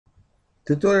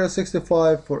Tutorial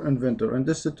 65 for Inventor. In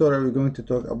this tutorial, we're going to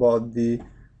talk about the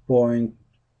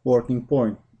working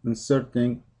point,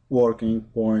 inserting working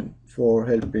point for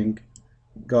helping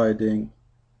guiding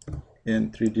in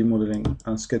 3D modeling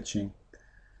and sketching.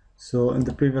 So in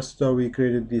the previous tutorial, we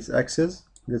created these axes.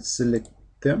 Let's select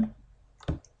them,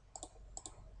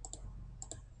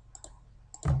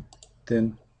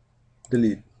 then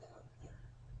delete,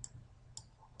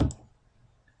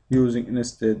 using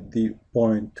instead the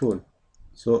point tool.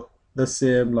 So the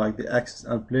same like the axis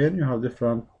and plane, you have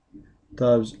different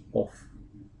types of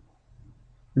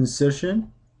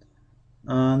insertion,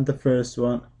 and the first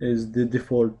one is the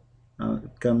default, and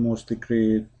it can mostly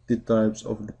create the types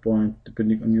of the point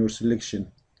depending on your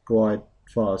selection, quite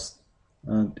fast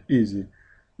and easy,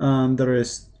 and the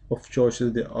rest of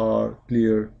choices, they are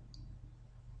clear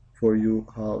for you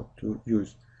how to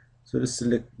use. So let's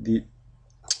select the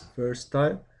first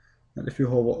type, and if you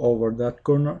hover over that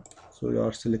corner, so you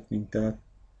are selecting that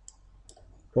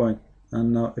point,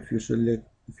 and now if you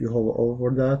hover over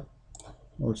that,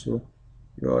 also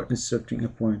you are inserting a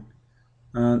point,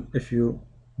 and if you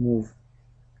move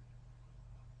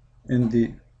in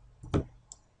the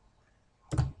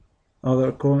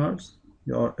other corners,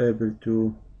 you are able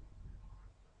to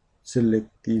select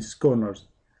these corners.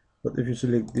 But if you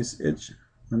select this edge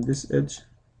and this edge,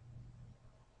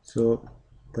 so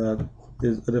that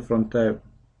is a different type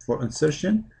for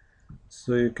insertion.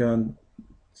 So you can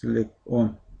select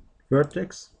on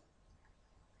vertex,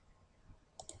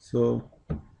 so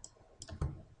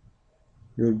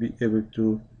you will be able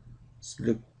to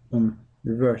select on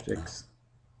the vertex,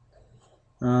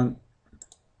 and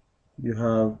you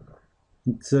have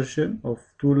insertion of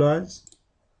two lines.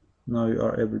 Now you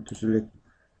are able to select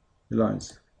the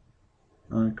lines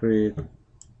and create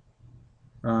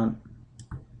an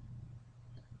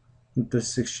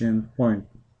intersection point.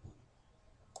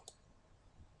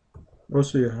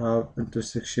 Also, you have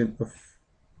intersection of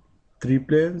three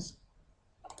planes.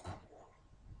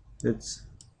 Let's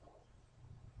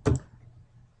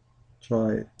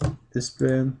try this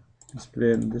plane, this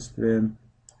plane, this plane.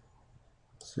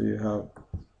 So you have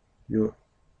your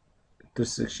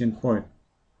intersection point.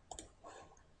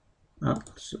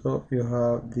 So you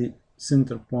have the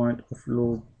center point of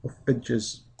loop of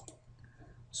edges.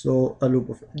 So a loop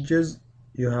of edges,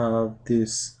 you have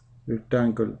this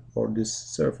rectangle or this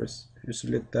surface. If you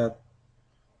select that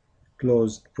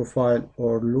closed profile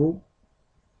or loop,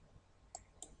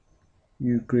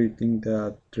 you creating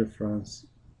that reference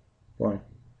point.